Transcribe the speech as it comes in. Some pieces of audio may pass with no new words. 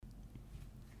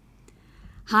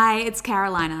Hi, it's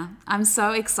Carolina. I'm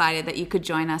so excited that you could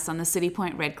join us on the City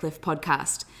Point Redcliffe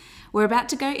podcast. We're about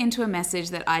to go into a message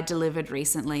that I delivered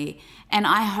recently, and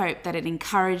I hope that it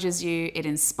encourages you, it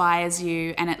inspires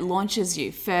you, and it launches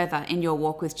you further in your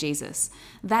walk with Jesus.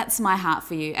 That's my heart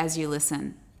for you as you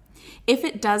listen. If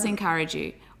it does encourage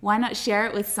you, why not share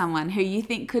it with someone who you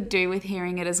think could do with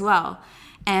hearing it as well?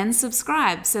 And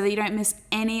subscribe so that you don't miss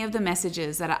any of the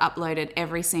messages that are uploaded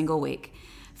every single week.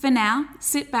 For now,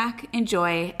 sit back,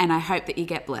 enjoy, and I hope that you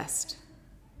get blessed.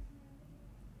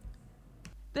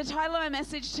 The title of my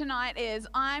message tonight is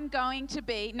I'm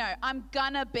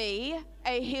gonna be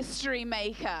a history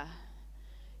maker.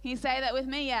 Can you say that with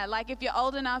me? Yeah, like if you're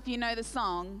old enough, you know the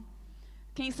song.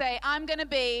 Can you say, I'm gonna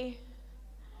be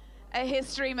a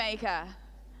history maker?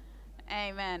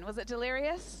 Amen. Was it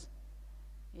Delirious?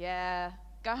 Yeah,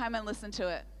 go home and listen to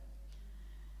it.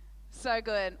 So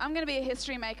good. I'm going to be a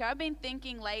history maker. I've been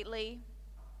thinking probably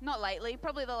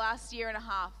the last year and a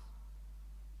half,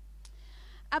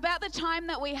 about the time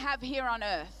that we have here on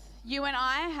earth. You and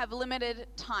I have limited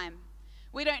time.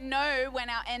 We don't know when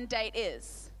our end date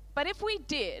is. But if we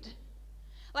did,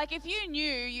 like if you knew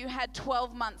you had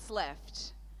 12 months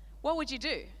left, what would you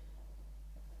do?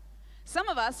 Some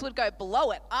of us would go,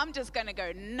 blow it. I'm just going to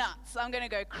go nuts. I'm going to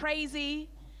go crazy.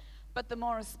 But the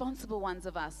more responsible ones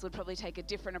of us would probably take a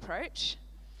different approach.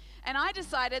 And I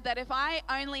decided that if I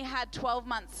only had 12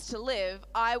 months to live,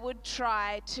 I would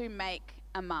try to make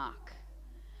a mark.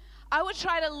 I would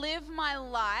try to live my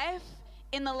life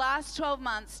in the last 12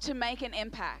 months to make an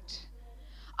impact.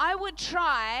 I would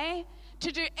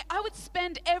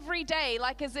spend every day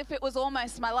like as if it was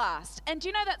almost my last. And do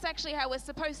you know that's actually how we're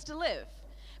supposed to live?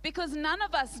 Because none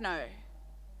of us know.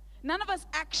 None of us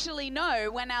actually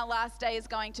know when our last day is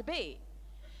going to be.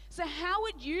 So how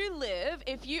would you live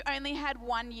if you only had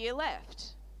 1 year left?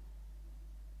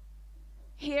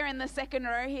 Here in the second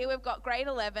row here, we've got grade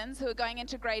 11s who are going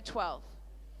into grade 12.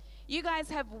 You guys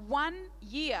have 1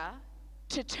 year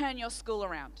to turn your school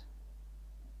around.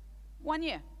 1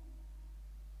 year.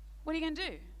 What are you going to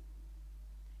do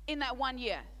in that 1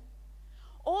 year?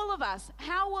 All of us,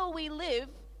 how will we live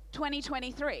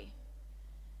 2023?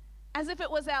 As if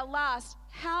it was our last,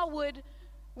 how would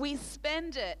we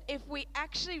spend it if we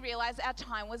actually realize our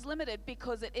time was limited?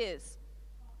 Because it is.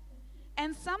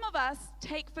 And some of us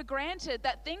take for granted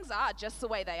that things are just the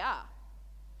way they are.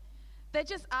 They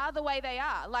just are the way they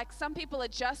are. Like some people are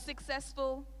just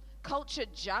successful, culture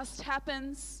just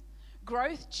happens,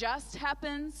 growth just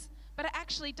happens, but it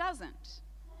actually doesn't.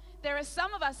 There are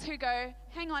some of us who go,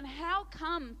 hang on, how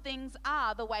come things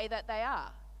are the way that they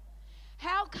are?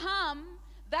 How come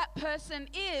that person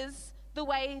is the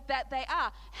way that they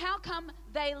are? How come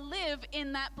they live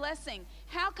in that blessing?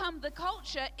 How come the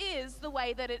culture is the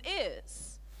way that it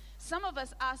is? Some of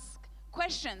us ask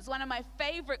questions. One of my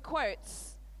favorite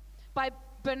quotes by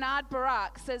Bernard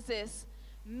Baruch says this: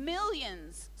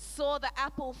 millions saw the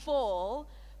apple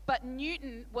fall, but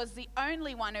Newton was the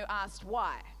only one who asked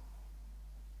why.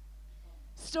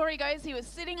 Story goes, he was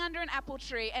sitting under an apple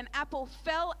tree, an apple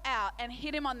fell out and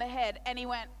hit him on the head, and he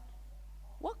went,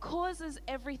 what causes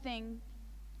everything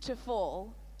to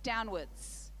fall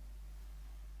downwards?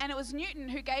 And it was Newton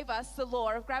who gave us the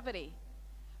law of gravity.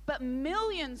 But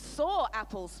millions saw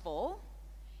apples fall.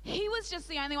 He was just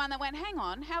the only one that went, hang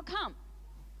on, how come?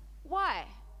 Why?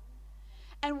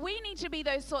 And we need to be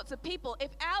those sorts of people.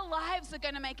 If our lives are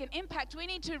going to make an impact, we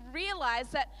need to realize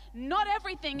that not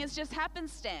everything is just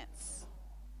happenstance.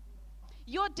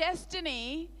 Your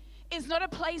destiny is not a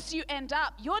place you end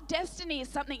up. Your destiny is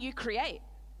something you create.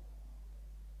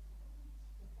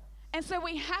 And so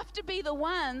we have to be the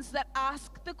ones that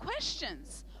ask the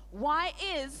questions. Why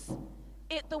is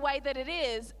it the way that it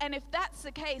is? And if that's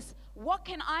the case, what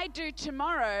can I do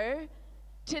today,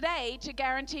 to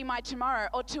guarantee my tomorrow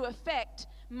or to affect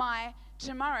my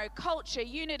tomorrow? Culture,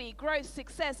 unity, growth,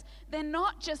 success, they're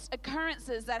not just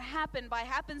occurrences that happen by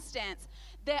happenstance.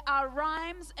 There are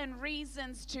rhymes and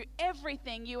reasons to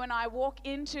everything you and I walk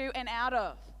into and out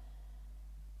of.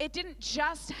 It didn't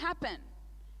just happen.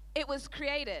 It was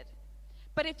created.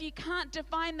 But if you can't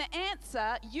define the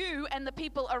answer, you and the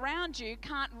people around you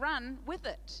can't run with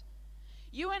it.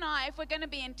 You and I, if we're going to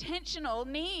be intentional,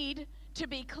 need to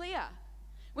be clear.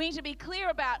 We need to be clear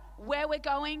about where we're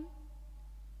going,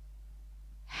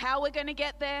 how we're going to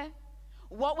get there,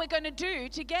 what we're going to do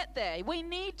to get there. We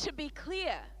need to be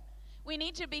clear. We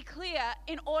need to be clear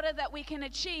in order that we can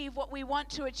achieve what we want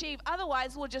to achieve.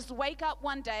 Otherwise, we'll just wake up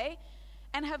one day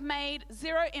and have made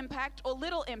zero impact or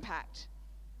little impact.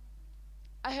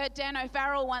 I heard Dan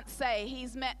O'Farrell once say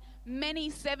he's met many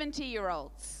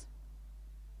 70-year-olds.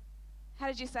 How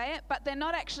did you say it? But they're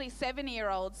not actually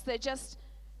 70-year-olds. They're just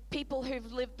people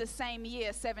who've lived the same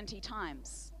year 70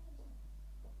 times.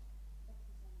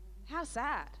 How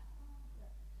sad.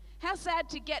 How sad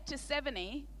to get to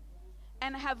 70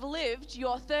 and have lived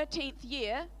your 13th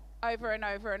year over and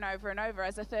over and over and over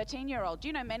as a 13-year-old. Do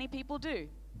you know many people do?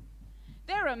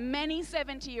 There are many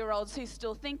 70-year-olds who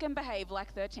still think and behave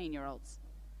like 13-year-olds.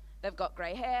 They've got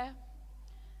grey hair,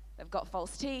 they've got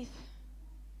false teeth,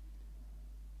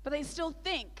 but they still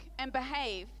think and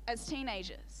behave as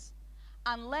teenagers.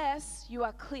 Unless you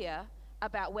are clear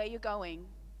about where you're going,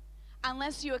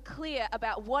 unless you are clear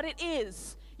about what it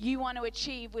is you want to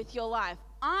achieve with your life.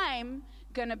 I'm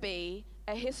going to be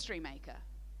a history maker.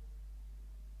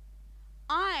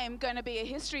 I'm going to be a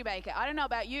history maker. I don't know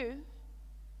about you.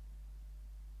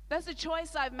 That's a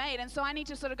choice I've made, and so I need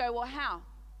to sort of go, well, how?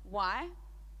 Why?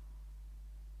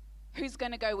 Who's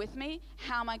going to go with me?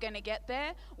 How am I going to get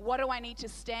there? What do I need to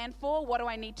stand for? What do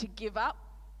I need to give up?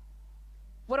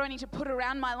 What do I need to put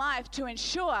around my life to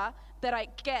ensure that I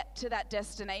get to that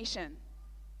destination?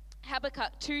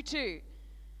 Habakkuk 2:2.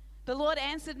 The Lord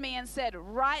answered me and said,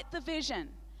 write the vision,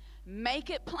 make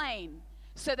it plain,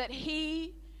 so that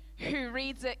he who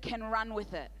reads it can run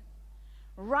with it.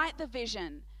 Write the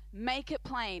vision, make it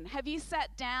plain. Have you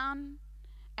sat down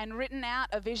and written out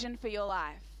a vision for your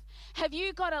life? Have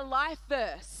you got a life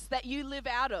verse that you live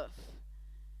out of?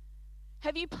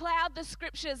 Have you plowed the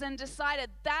scriptures and decided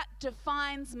that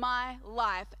defines my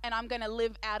life and I'm going to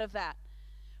live out of that?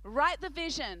 Write the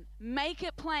vision, make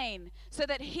it plain, so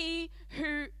that he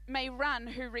who may run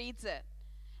who reads it.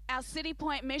 Our City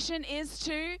Point mission is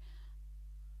to,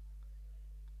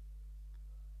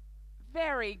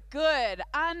 very good,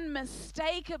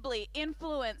 unmistakably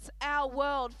influence our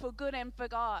world for good and for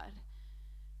God.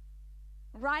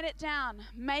 Write it down,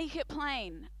 make it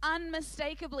plain,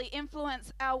 unmistakably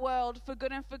influence our world for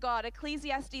good and for God.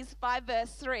 Ecclesiastes 5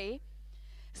 verse 3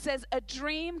 says, a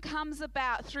dream comes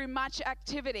about through much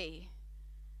activity.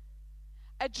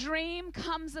 A dream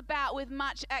comes about with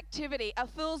much activity. A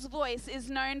fool's voice is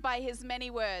known by his many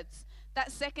words.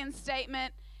 That second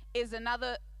statement is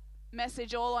another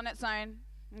message all on its own,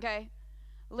 okay?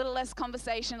 A little less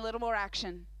conversation, a little more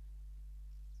action.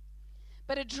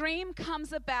 But a dream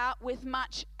comes about with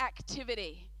much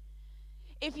activity.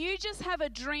 If you just have a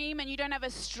dream and you don't have a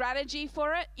strategy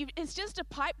for it, it's just a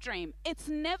pipe dream. It's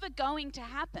never going to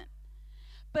happen.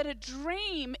 But a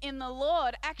dream in the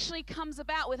Lord actually comes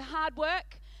about with hard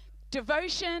work,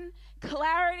 devotion,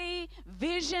 clarity,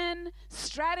 vision,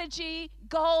 strategy,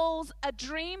 goals. A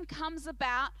dream comes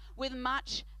about with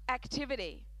much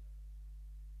activity.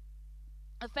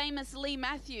 A famous Lee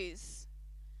Matthews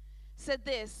said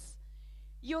this,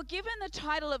 you're given the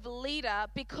title of leader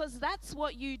because that's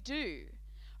what you do,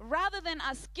 rather than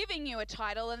us giving you a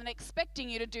title and expecting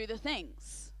you to do the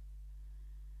things.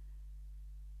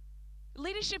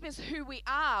 Leadership is who we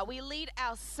are. We lead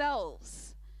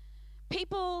ourselves.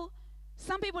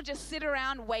 Some people just sit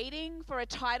around waiting for a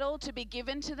title to be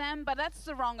given to them, but that's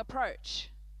the wrong approach.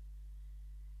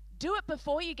 Do it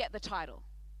before you get the title.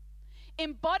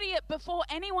 Embody it before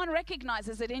anyone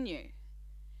recognizes it in you.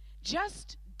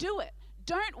 Just do it.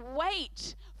 Don't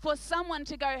wait for someone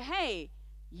to go, hey,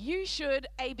 you should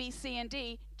A, B, C, and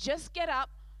D. Just get up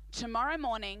tomorrow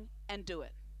morning and do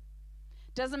it.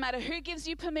 Doesn't matter who gives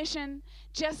you permission,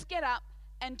 just get up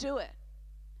and do it.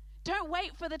 Don't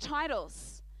wait for the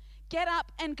titles. Get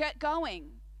up and get going.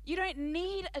 You don't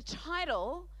need a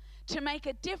title to make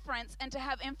a difference and to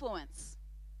have influence.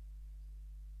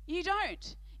 You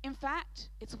don't. In fact,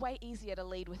 it's way easier to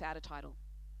lead without a title.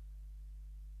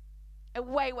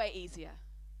 Way, way easier.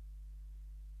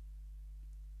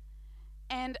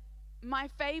 And my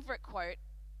favorite quote,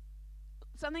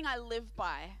 something I live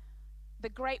by, the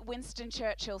great Winston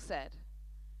Churchill said,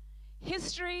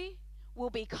 history will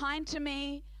be kind to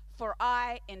me, for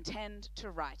I intend to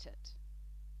write it.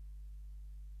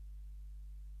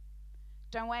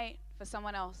 Don't wait for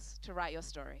someone else to write your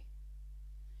story.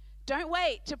 Don't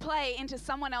wait to play into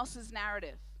someone else's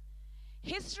narrative.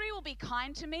 History will be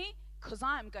kind to me because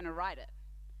I'm going to write it.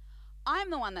 I'm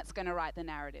the one that's going to write the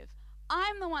narrative.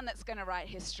 I'm the one that's going to write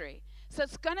history. So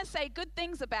it's going to say good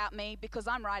things about me because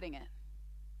I'm writing it.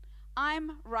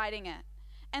 I'm writing it.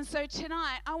 And so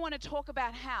tonight I want to talk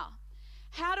about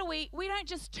how do we don't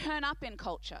just turn up in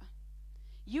culture.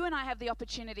 You and I have the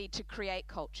opportunity to create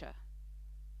culture.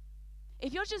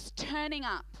 If you're just turning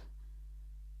up,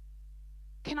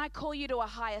 can I call you to a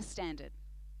higher standard?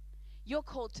 You're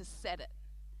called to set it.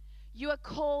 You are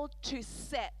called to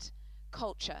set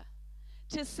culture.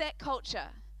 To set culture.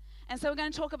 And so we're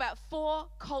going to talk about 4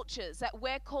 cultures that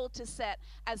we're called to set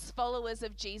as followers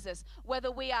of Jesus, whether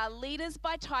we are leaders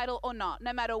by title or not.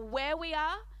 No matter where we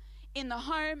are in the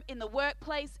home, in the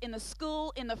workplace, in the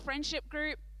school, in the friendship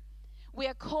group. We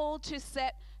are called to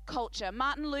set culture.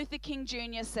 Martin Luther King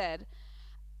Jr. said,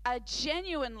 "A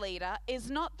genuine leader is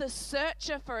not the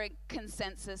searcher for a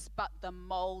consensus, but the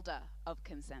molder of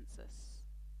consensus."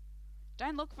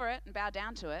 Don't look for it and bow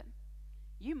down to it.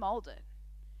 You mold it.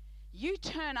 You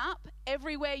turn up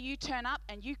everywhere you turn up,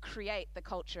 and you create the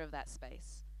culture of that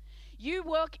space. You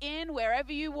walk in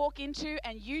wherever you walk into,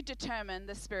 and you determine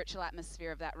the spiritual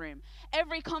atmosphere of that room.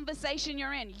 Every conversation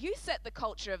you're in, you set the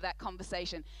culture of that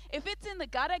conversation. If it's in the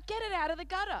gutter, get it out of the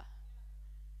gutter.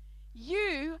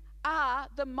 You are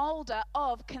the molder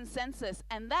of consensus,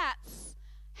 and that's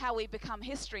how we become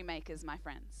history makers, my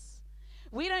friends.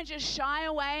 We don't just shy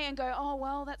away and go, "Oh,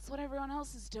 well, that's what everyone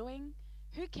else is doing."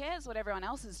 Who cares what everyone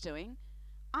else is doing?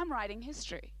 I'm writing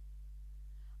history.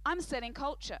 I'm setting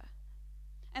culture.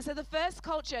 And so the first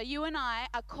culture you and I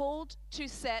are called to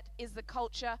set is the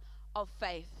culture of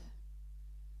faith.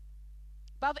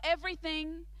 Above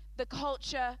everything, the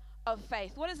culture of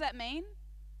faith. What does that mean?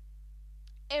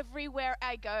 Everywhere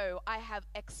I go, I have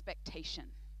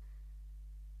expectation.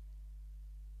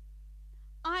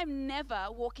 I'm never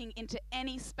walking into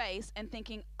any space and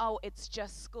thinking, "Oh, it's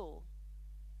just school.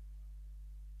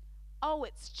 Oh,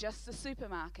 it's just the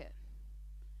supermarket.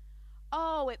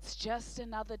 Oh, it's just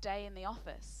another day in the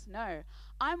office." No,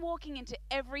 I'm walking into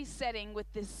every setting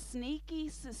with this sneaky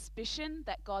suspicion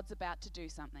that God's about to do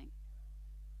something.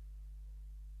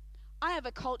 I have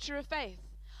a culture of faith.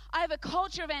 I have a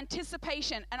culture of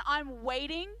anticipation, and I'm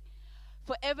waiting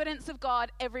for evidence of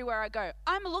God everywhere I go.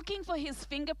 I'm looking for his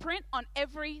fingerprint on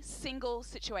every single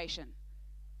situation.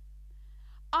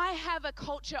 I have a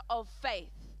culture of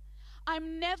faith.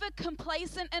 I'm never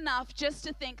complacent enough just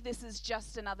to think this is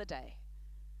just another day.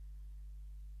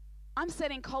 I'm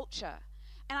setting culture,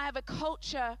 and I have a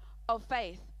culture of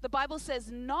faith. The Bible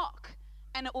says, "Knock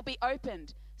and it will be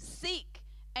opened. Seek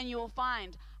and you will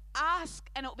find. Ask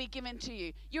and it will be given to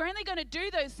you." You're only going to do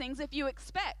those things if you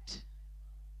expect.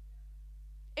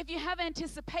 If you have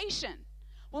anticipation.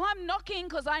 Well, I'm knocking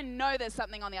because I know there's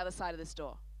something on the other side of this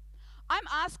door. I'm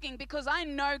asking because I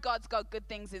know God's got good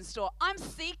things in store. I'm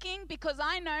seeking because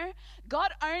I know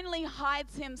God only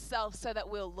hides himself so that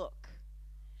we'll look.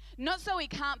 Not so he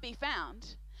can't be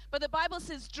found. But the Bible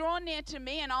says, "Draw near to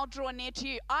me and I'll draw near to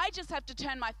you." I just have to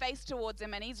turn my face towards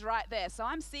him and he's right there. So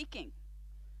I'm seeking.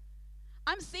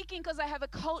 I'm seeking because I have a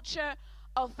culture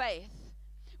of faith.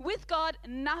 With God,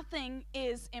 nothing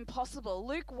is impossible.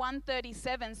 Luke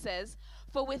 1:37 says,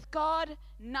 "For with God,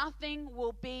 nothing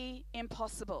will be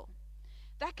impossible."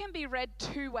 That can be read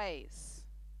two ways.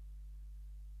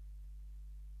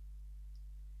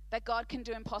 That God can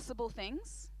do impossible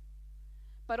things,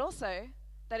 but also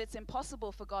that it's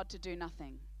impossible for God to do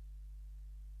nothing.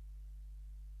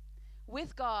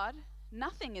 With God,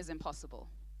 nothing is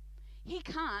impossible. He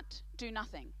can't do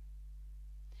nothing.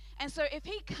 And so if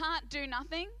he can't do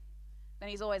nothing, then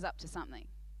he's always up to something.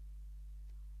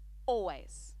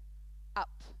 Always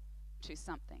up to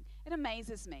something. It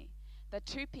amazes me that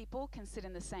two people can sit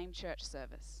in the same church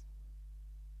service.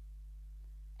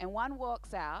 And one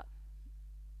walks out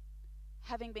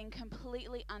having been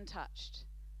completely untouched.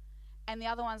 And the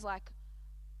other one's like,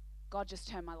 "God just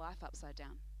turned my life upside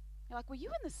down." You're like, "Were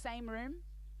you in the same room?"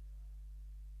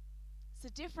 It's the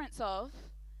difference of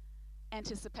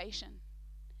anticipation,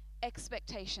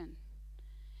 expectation.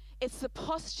 It's the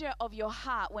posture of your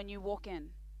heart when you walk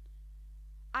in.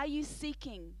 Are you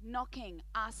seeking, knocking,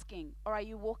 asking, or are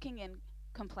you walking in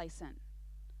complacent?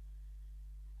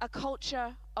 A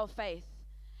culture of faith.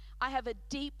 I have a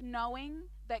deep knowing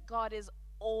that God is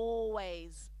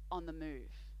always on the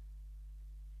move.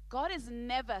 God is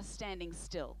never standing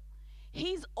still.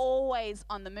 He's always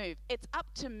on the move. It's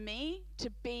up to me to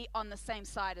be on the same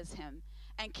side as him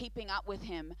and keeping up with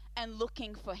him and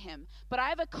looking for him. But I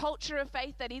have a culture of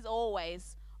faith that he's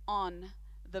always on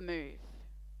the move.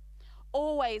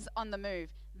 Always on the move.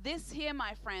 This here,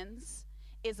 my friends,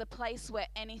 is a place where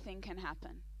anything can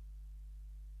happen.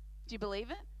 Do you believe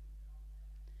it?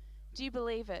 Do you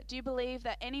believe it? Do you believe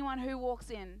that anyone who walks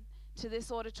in to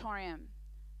this auditorium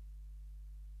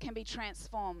can be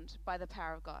transformed by the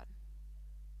power of God?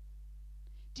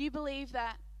 Do you believe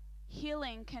that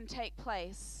healing can take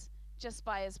place just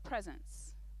by his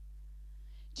presence?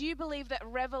 Do you believe that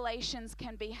revelations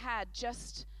can be had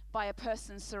just by a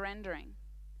person surrendering?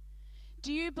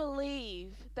 Do you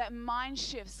believe that mind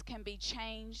shifts can be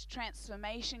changed,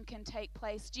 transformation can take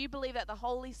place? Do you believe that the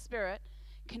Holy Spirit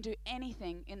can do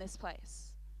anything in this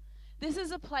place? This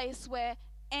is a place where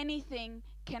anything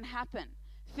can happen,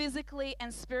 physically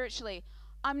and spiritually.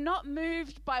 I'm not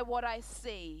moved by what I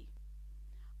see.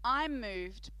 I'm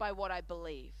moved by what I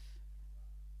believe.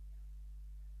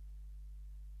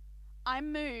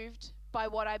 I'm moved by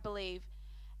what I believe,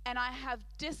 and I have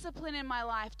discipline in my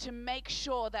life to make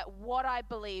sure that what I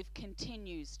believe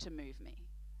continues to move me.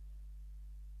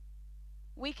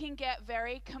 We can get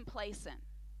very complacent.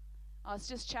 Oh, it's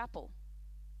just chapel.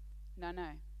 No.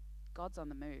 God's on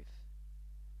the move.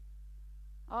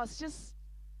 Oh, it's just.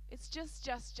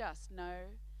 No,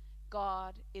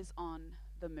 God is on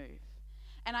the move.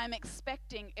 And I'm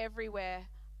expecting everywhere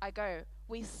I go.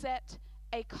 We set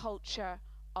a culture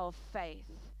of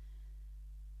faith.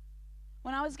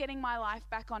 When I was getting my life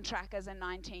back on track as a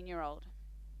 19-year-old,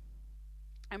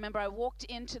 I remember I walked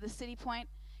into the City Point,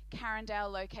 Carindale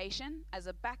location as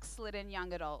a backslidden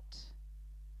young adult.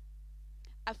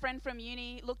 A friend from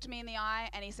uni looked me in the eye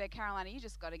and he said, "Carolina, you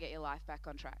just got to get your life back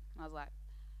on track." And I was like,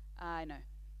 I know.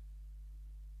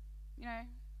 You know,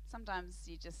 sometimes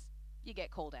you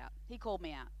get called out. He called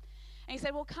me out. And he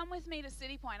said, "Well, come with me to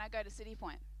City Point." I go to City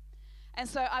Point. And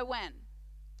so I went.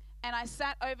 And I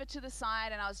sat over to the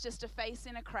side and I was just a face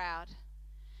in a crowd.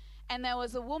 And there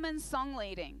was a woman song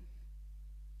leading.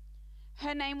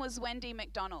 Her name was Wendy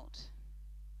McDonald.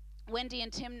 Wendy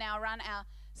and Tim now run our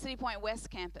City Point West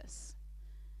campus.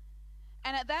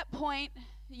 And at that point,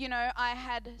 you know, I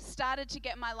had started to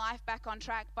get my life back on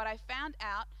track, but I found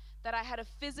out that I had a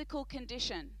physical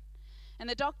condition. And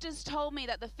the doctors told me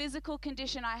that the physical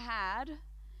condition I had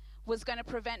was going to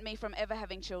prevent me from ever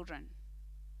having children.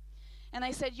 And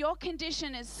they said, "Your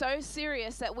condition is so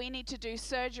serious that we need to do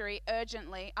surgery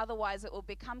urgently, otherwise it will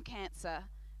become cancer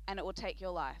and it will take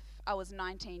your life." I was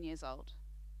 19 years old.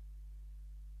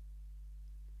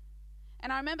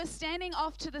 And I remember standing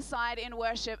off to the side in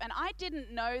worship, and I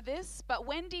didn't know this, but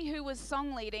Wendy, who was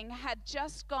song leading, had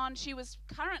just gone, she was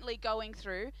currently going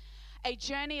through a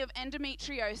journey of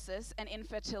endometriosis and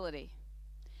infertility.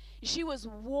 She was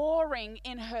warring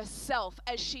in herself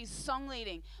as she's song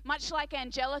leading, much like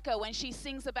Angelica when she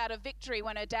sings about a victory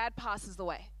when her dad passes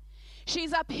away.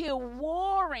 She's up here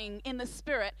warring in the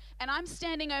spirit, and I'm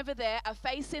standing over there, a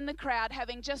face in the crowd,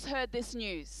 having just heard this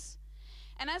news.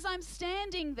 And as I'm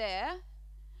standing there,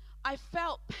 I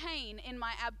felt pain in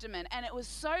my abdomen, and it was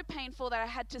so painful that I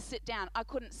had to sit down. I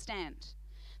couldn't stand.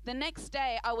 The next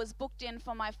day, I was booked in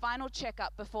for my final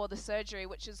checkup before the surgery,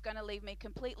 which is going to leave me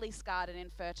completely scarred and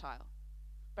infertile.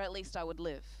 But at least I would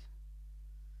live.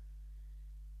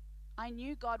 I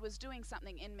knew God was doing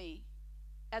something in me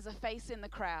as a face in the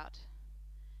crowd.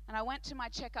 And I went to my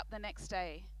checkup the next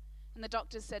day, and the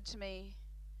doctor said to me,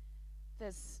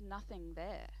 "There's nothing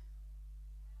there."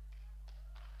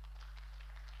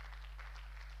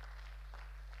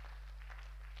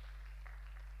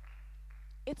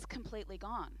 It's completely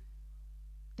gone.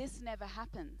 This never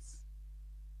happens.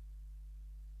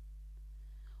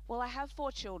 Well, I have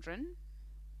 4 children.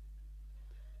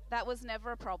 That was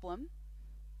never a problem.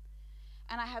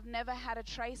 And I have never had a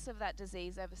trace of that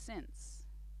disease ever since.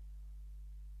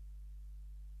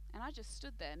 And I just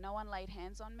stood there. No one laid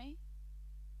hands on me.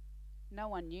 No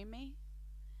one knew me.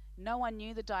 No one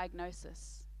knew the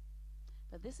diagnosis.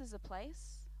 But this is a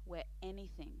place where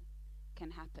anything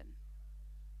can happen.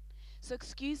 So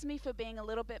excuse me for being a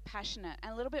little bit passionate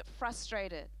and a little bit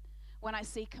frustrated when I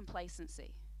see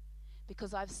complacency,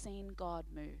 because I've seen God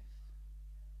move.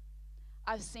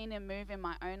 I've seen him move in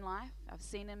my own life. I've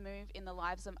seen him move in the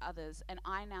lives of others, and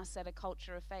I now set a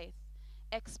culture of faith,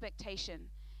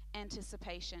 expectation,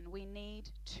 anticipation. We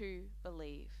need to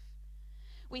believe.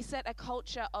 We set a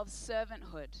culture of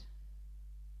servanthood,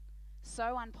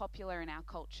 so unpopular in our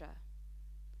culture.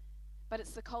 But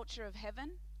it's the culture of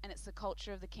heaven, and it's the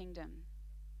culture of the kingdom.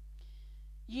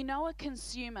 You know a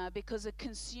consumer because a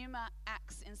consumer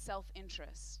acts in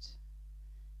self-interest.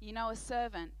 You know a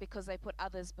servant because they put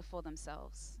others before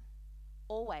themselves.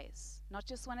 Always. Not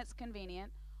just when it's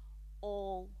convenient,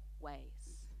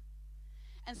 always.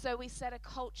 And so we set a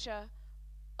culture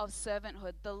of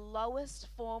servanthood. The lowest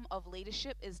form of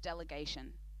leadership is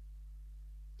delegation.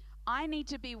 I need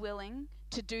to be willing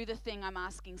to do the thing I'm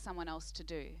asking someone else to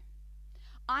do.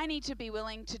 I need to be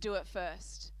willing to do it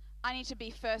first. I need to be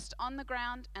first on the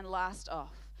ground and last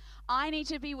off. I need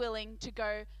to be willing to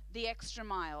go the extra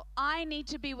mile. I need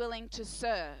to be willing to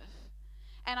serve.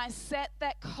 And I set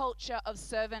that culture of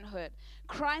servanthood.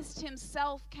 Christ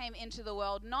himself came into the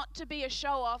world not to be a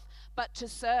show-off, but to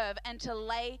serve and to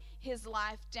lay his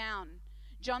life down.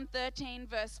 John 13,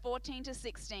 verse 14 to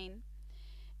 16.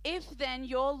 If then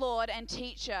your Lord and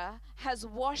teacher has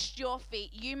washed your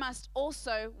feet, you must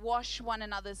also wash one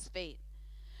another's feet.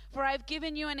 For I have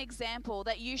given you an example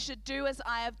that you should do as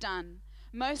I have done.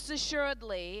 Most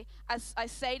assuredly, as I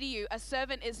say to you, a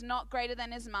servant is not greater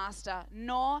than his master,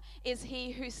 nor is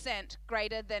he who sent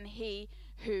greater than he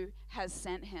who has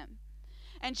sent him.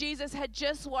 And Jesus had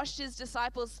just washed his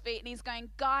disciples' feet, and he's going,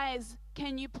 guys,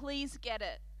 can you please get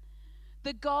it?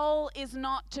 The goal is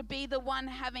not to be the one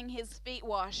having his feet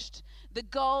washed. The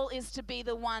goal is to be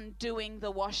the one doing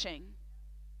the washing.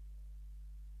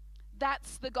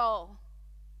 That's the goal.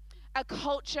 A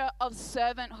culture of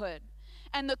servanthood.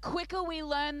 And the quicker we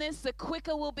learn this, the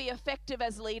quicker we'll be effective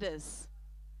as leaders.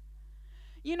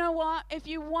 You know what? If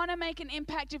you want to make an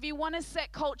impact, if you want to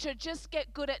set culture, just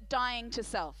get good at dying to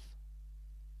self.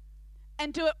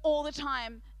 And do it all the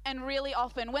time and really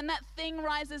often. When that thing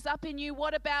rises up in you,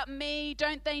 what about me?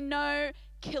 Don't they know?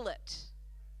 Kill it.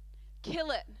 Kill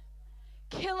it.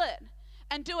 Kill it.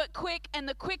 And do it quick. And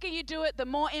the quicker you do it, the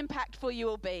more impactful you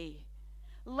will be.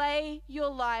 Lay your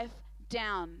life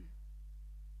down.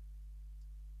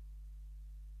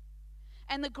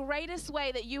 And the greatest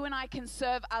way that you and I can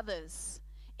serve others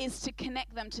is to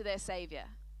connect them to their Savior.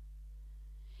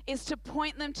 Is to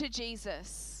point them to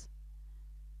Jesus.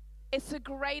 It's the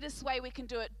greatest way we can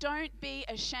do it. Don't be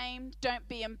ashamed. Don't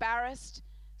be embarrassed.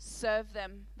 Serve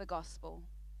them the gospel.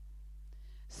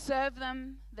 Serve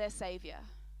them their Savior.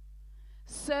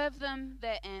 Serve them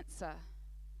their answer.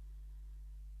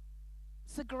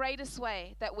 It's the greatest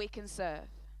way that we can serve.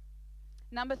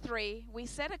 Number 3, we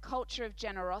set a culture of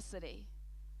generosity.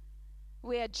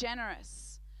 We are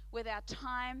generous with our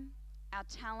time, our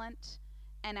talent,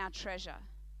 and our treasure.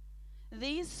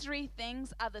 These 3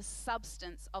 things are the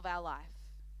substance of our life.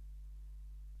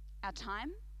 Our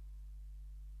time,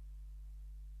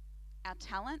 our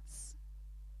talents,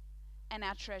 and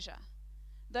our treasure.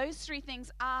 Those 3 things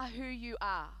are who you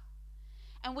are.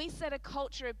 And we set a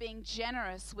culture of being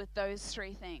generous with those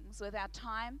 3 things, with our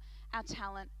time, our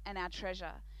talent, and our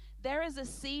treasure. There is a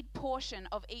seed portion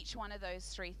of each one of those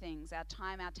 3 things, our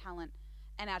time, our talent,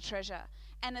 and our treasure.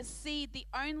 And a seed, the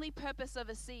only purpose of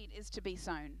a seed is to be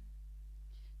sown.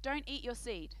 Don't eat your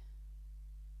seed,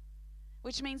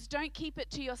 which means don't keep it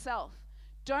to yourself.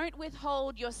 Don't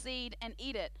withhold your seed and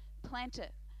eat it. Plant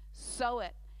it, sow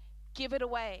it, give it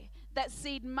away. That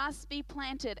seed must be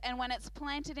planted, and when it's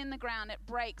planted in the ground, it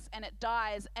breaks and it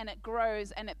dies and it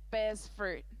grows and it bears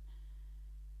fruit.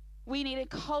 We need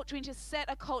to set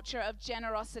a culture of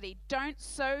generosity. Don't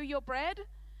sow your bread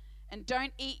and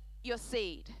don't eat your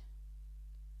seed.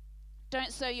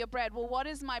 Don't sow your bread. Well, what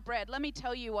is my bread? Let me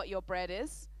tell you what your bread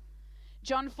is.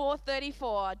 John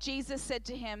 4:34, Jesus said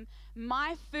to him,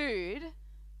 my food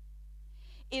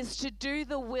is to do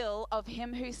the will of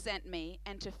him who sent me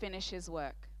and to finish his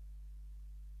work.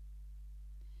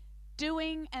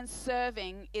 Doing and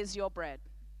serving is your bread.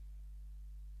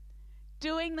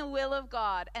 Doing the will of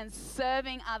God and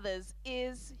serving others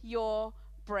is your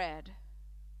bread.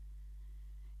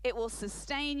 It will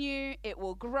sustain you, it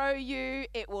will grow you,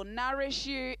 it will nourish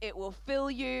you, it will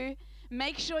fill you.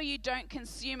 Make sure you don't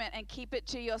consume it and keep it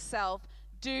to yourself.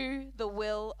 Do the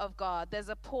will of God. There's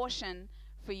a portion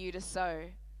for you to sow.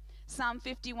 Psalm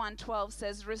 51:12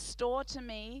 says, restore to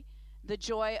me the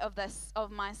joy of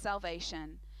my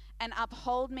salvation and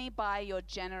uphold me by your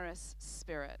generous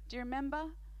spirit. Do you remember?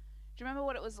 Do you remember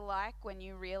what it was like when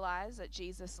you realized that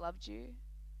Jesus loved you?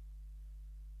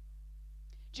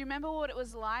 Do you remember what it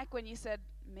was like when you said,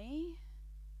 me?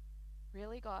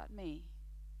 Really, God? Me?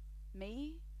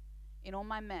 Me? In all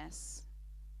my mess?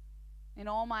 In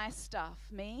all my stuff?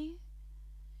 Me?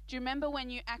 Do you remember when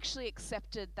you actually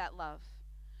accepted that love?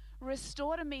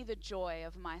 Restore to me the joy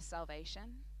of my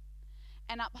salvation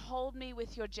and uphold me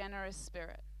with your generous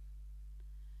spirit.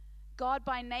 God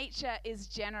by nature is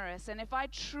generous, and if I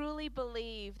truly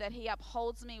believe that he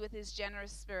upholds me with his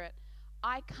generous spirit,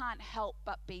 I can't help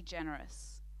but be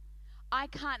generous. I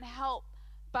can't help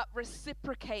but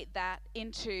reciprocate that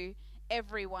into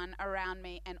everyone around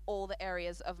me and all the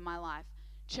areas of my life.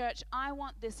 Church, I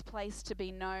want this place to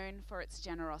be known for its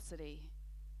generosity.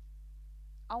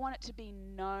 I want it to be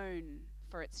known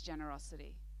for its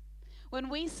generosity. When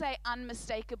we say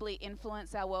unmistakably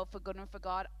influence our world for good and for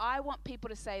God, I want people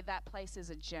to say that place is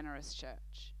a generous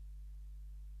church.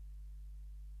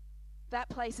 That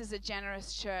place is a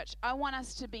generous church. I want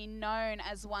us to be known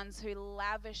as ones who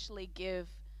lavishly give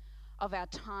of our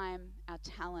time, our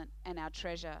talent, and our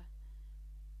treasure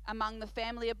among the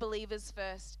family of believers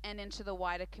first and into the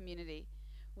wider community.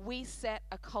 We set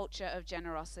a culture of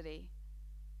generosity.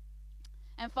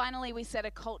 And finally, we set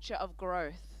a culture of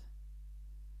growth.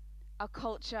 A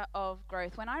culture of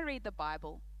growth. When I read the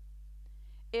Bible,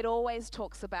 it always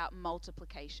talks about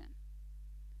multiplication.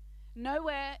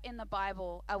 Nowhere in the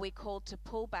Bible are we called to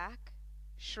pull back,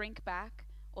 shrink back,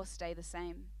 or stay the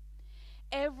same.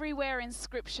 Everywhere in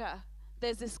Scripture,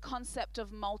 there's this concept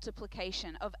of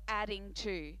multiplication, of adding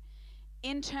to.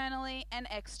 Internally and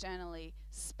externally,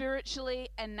 spiritually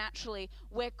and naturally,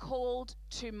 we're called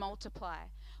to multiply.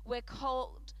 We're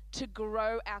called to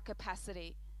grow our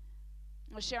capacity.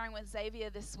 I was sharing with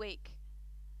Xavier this week.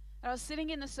 I was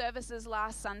sitting in the services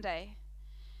last Sunday,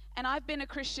 and I've been a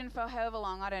Christian for however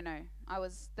long, I don't know. I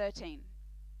was 13,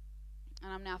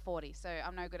 and I'm now 40, so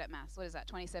I'm no good at maths. What is that,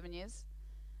 27 years?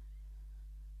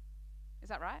 Is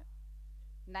that right?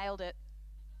 Nailed it.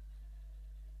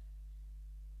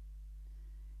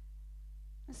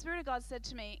 The Spirit of God said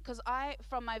to me, because I,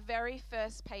 from my very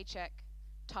first paycheck,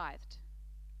 tithed.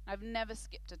 I've never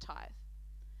skipped a tithe.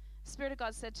 The Spirit of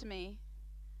God said to me,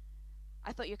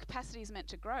 I thought your capacity is meant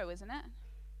to grow, isn't it?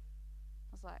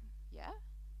 I was like, yeah.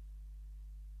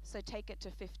 So take it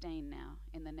to 15 now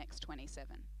in the next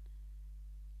 27.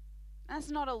 That's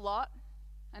not a lot,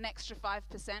 an extra 5%,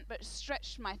 but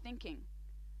stretched my thinking.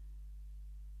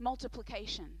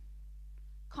 Multiplication,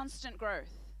 constant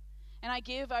growth. And I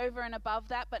give over and above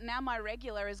that, but now my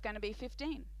regular is going to be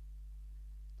 15.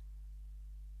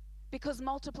 Because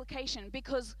multiplication,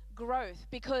 because growth,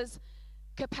 because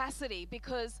capacity,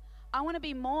 because I want to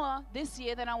be more this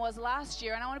year than I was last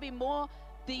year, and I want to be more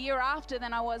the year after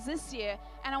than I was this year,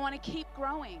 and I want to keep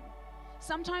growing.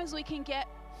 Sometimes we can get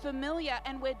familiar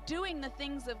and we're doing the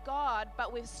things of God,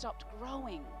 but we've stopped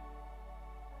growing.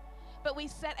 But we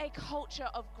set a culture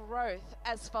of growth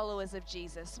as followers of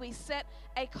Jesus. We set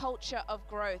a culture of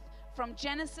growth from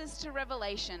Genesis to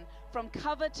Revelation, from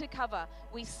cover to cover.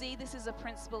 We see this is a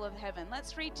principle of heaven.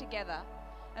 Let's read together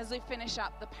as we finish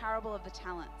up the parable of the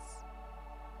talents.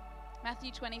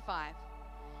 Matthew 25.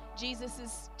 Jesus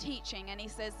is teaching and he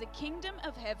says, the kingdom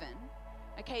of heaven,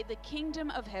 the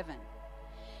kingdom of heaven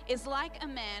is like a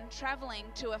man traveling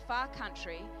to a far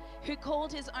country who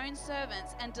called his own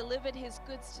servants and delivered his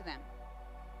goods to them.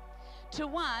 To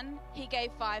one he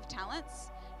gave 5 talents,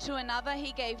 to another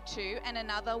he gave 2, and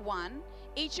another 1,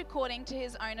 each according to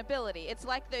his own ability. It's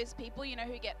like those people,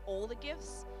 who get all the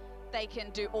gifts. They can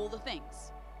do all the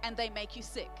things, and they make you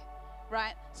sick,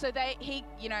 right? So he,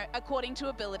 according to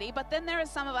ability. But then there are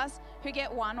some of us who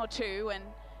get 1 or 2,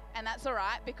 and that's all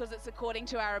right because it's according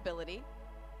to our ability.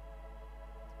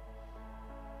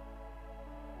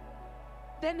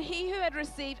 Then he who had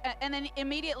received, and then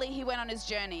immediately he went on his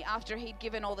journey. After he'd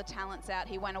given all the talents out,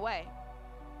 he went away.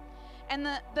 And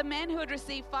the man who had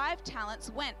received 5 talents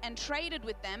went and traded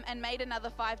with them and made another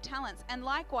 5 talents. And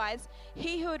likewise,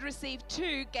 he who had received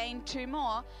 2 gained 2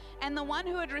 more. And the one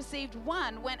who had received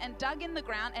 1 went and dug in the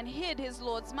ground and hid his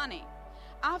Lord's money.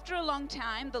 After a long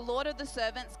time, the Lord of the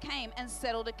servants came and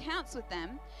settled accounts with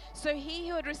them. So he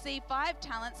who had received 5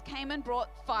 talents came and brought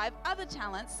 5 other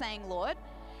talents, saying, Lord,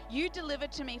 you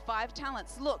delivered to me 5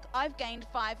 talents. Look, I've gained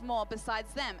 5 more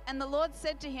besides them. And the Lord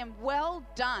said to him, well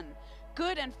done,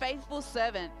 good and faithful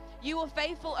servant. You were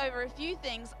faithful over a few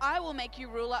things. I will make you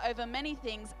ruler over many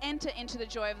things. Enter into the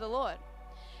joy of the Lord.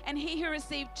 And he who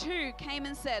received 2 came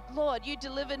and said, Lord, you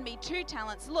delivered me 2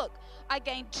 talents. Look, I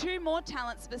gained 2 more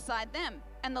talents beside them.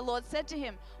 And the Lord said to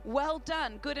him, well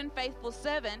done, good and faithful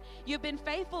servant. You've been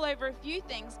faithful over a few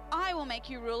things. I will make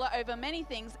you ruler over many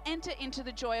things. Enter into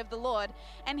the joy of the Lord.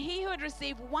 And he who had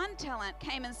received 1 talent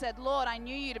came and said, Lord, I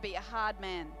knew you to be a hard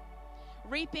man,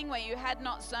 reaping where you had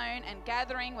not sown and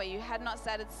gathering where you had not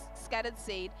scattered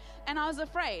seed. And I was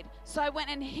afraid. So I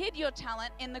went and hid your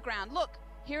talent in the ground. Look,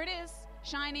 here it is,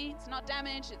 shiny, it's not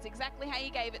damaged. It's exactly how you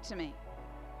gave it to me.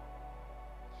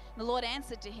 The Lord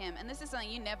answered to him, and this is something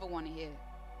you never want to hear.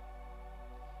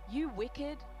 You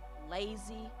wicked,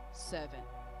 lazy servant.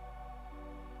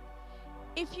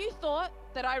 If you thought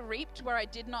that I reaped where I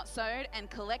did not sow and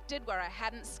collected where I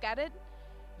hadn't scattered,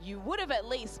 you would have at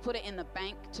least put it in the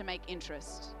bank to make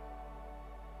interest.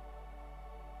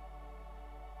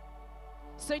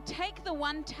 So take the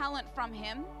 1 talent from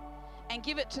him and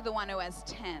give it to the one who has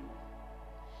 10.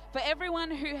 For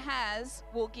everyone who has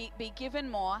will be given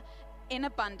more in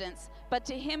abundance, but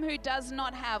to him who does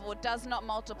not have or does not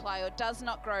multiply or does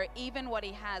not grow, even what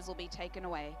he has will be taken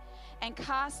away. And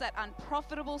cast that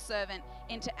unprofitable servant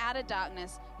into outer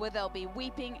darkness, where there'll be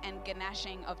weeping and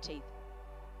gnashing of teeth.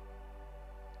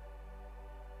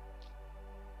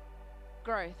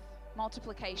 Growth,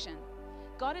 multiplication.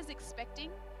 God is expecting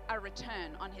a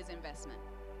return on his investment.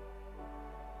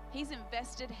 He's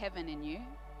invested heaven in you.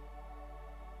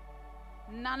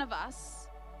 None of us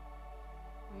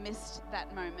missed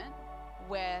that moment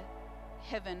where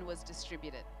heaven was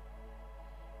distributed.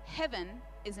 Heaven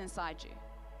is inside you.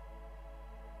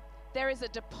 There is a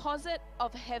deposit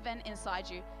of heaven inside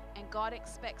you, and God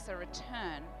expects a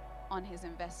return on his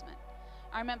investment.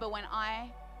 I remember when I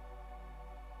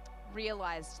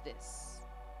realized this.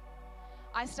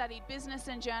 I studied business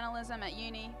and journalism at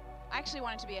uni, I actually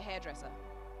wanted to be a hairdresser.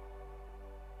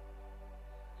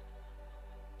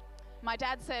 My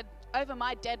dad said, over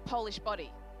my dead Polish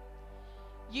body,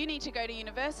 you need to go to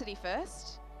university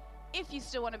first. If you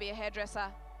still want to be a hairdresser,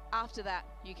 after that,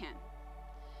 you can.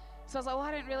 So I was like, well,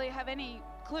 I don't really have any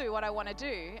clue what I want to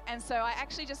do. And so I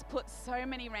actually just put so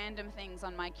many random things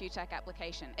on my QTAC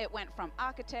application. It went from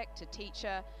architect to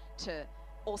teacher to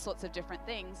all sorts of different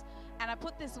things. And I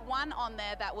put this one on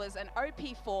there that was an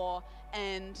OP4,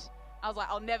 and I was like,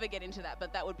 I'll never get into that,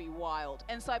 but that would be wild.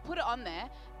 And so I put it on there,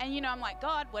 and I'm like,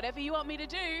 God, whatever you want me to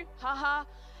do, haha.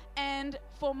 And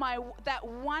for that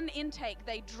one intake,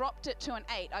 they dropped it to an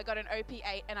 8. I got an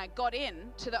OP8, and I got in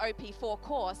to the OP4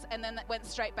 course, and then that went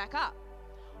straight back up.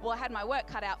 Well, I had my work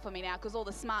cut out for me now because all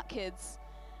the smart kids.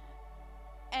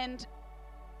 And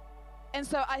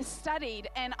so I studied,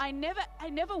 and I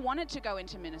never wanted to go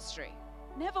into ministry.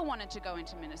 Never wanted to go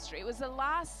into ministry. It was the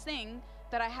last thing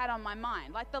that I had on my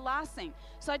mind, like the last thing.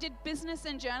 So I did business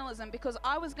and journalism because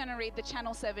I was going to read the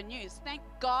Channel 7 news. Thank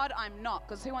God I'm not,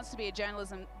 because who wants to be a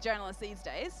journalist these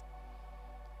days?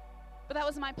 But that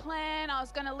was my plan. I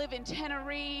was going to live in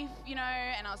Tenerife, and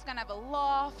I was going to have a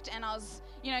loft, and I was,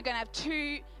 going to have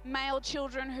 2 male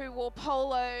children who wore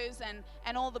polos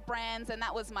and all the brands, and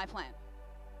that was my plan.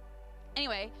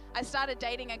 Anyway, I started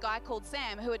dating a guy called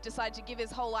Sam who had decided to give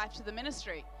his whole life to the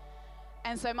ministry.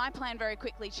 And so my plan very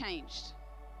quickly changed.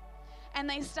 And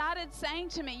they started saying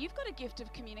to me, you've got a gift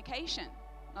of communication.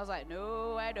 I was like,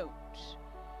 no, I don't.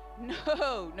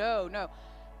 No.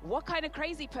 What kind of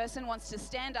crazy person wants to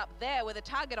stand up there with a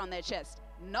target on their chest?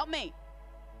 Not me.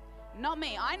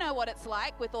 I know what it's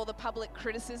like with all the public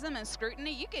criticism and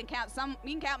scrutiny. You can count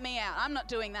me out. I'm not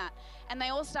doing that. And they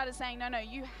all started saying, no,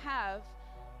 you have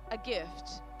a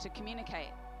gift to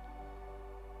communicate.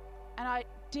 And I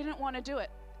didn't want to do it.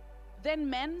 Then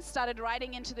men started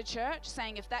writing into the church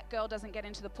saying, if that girl doesn't get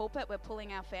into the pulpit, we're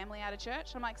pulling our family out of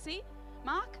church. I'm like, see,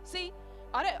 Mark,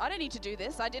 I don't need to do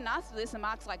this. I didn't ask for this. And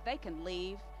Mark's like, they can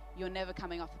leave. You're never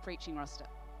coming off the preaching roster.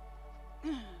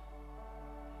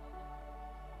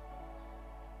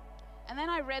 And then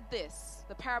I read this,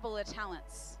 the parable of the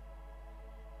talents.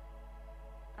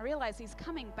 I realized he's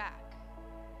coming back.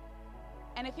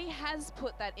 And if he has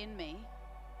put that in me,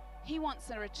 he wants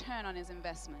a return on his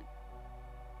investment.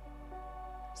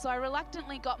 So I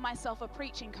reluctantly got myself a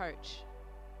preaching coach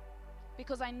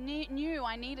because I knew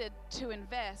I needed to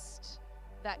invest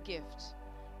that gift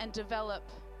and develop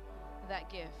that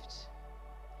gift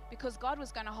because God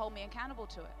was going to hold me accountable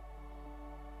to it.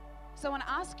 So I want to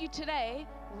ask you today,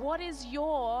 what is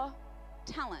your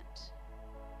talent?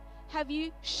 Have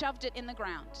you shoved it in the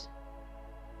ground?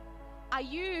 Are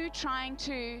you trying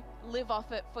to live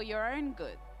off it for your own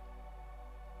good?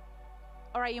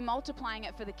 Or are you multiplying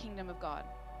it for the kingdom of God?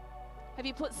 Have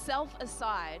you put self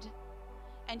aside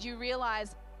and you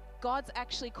realize God's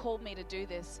actually called me to do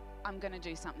this? I'm going to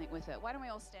do something with it. Why don't we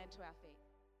all stand to our feet?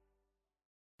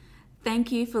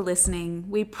 Thank you for listening.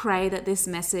 We pray that this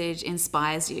message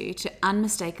inspires you to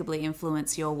unmistakably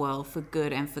influence your world for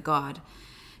good and for God.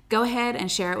 Go ahead and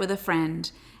share it with a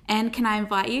friend. And can I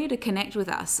invite you to connect with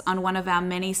us on one of our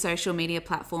many social media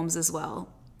platforms as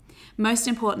well? Most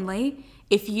importantly,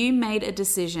 if you made a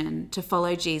decision to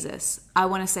follow Jesus, I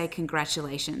want to say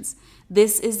congratulations.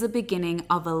 This is the beginning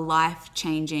of a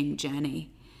life-changing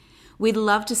journey. We'd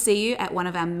love to see you at one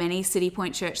of our many City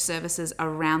Point Church services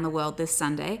around the world this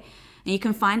Sunday. And you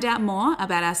can find out more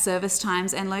about our service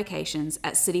times and locations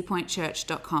at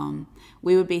citypointchurch.com.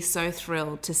 We would be so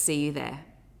thrilled to see you there.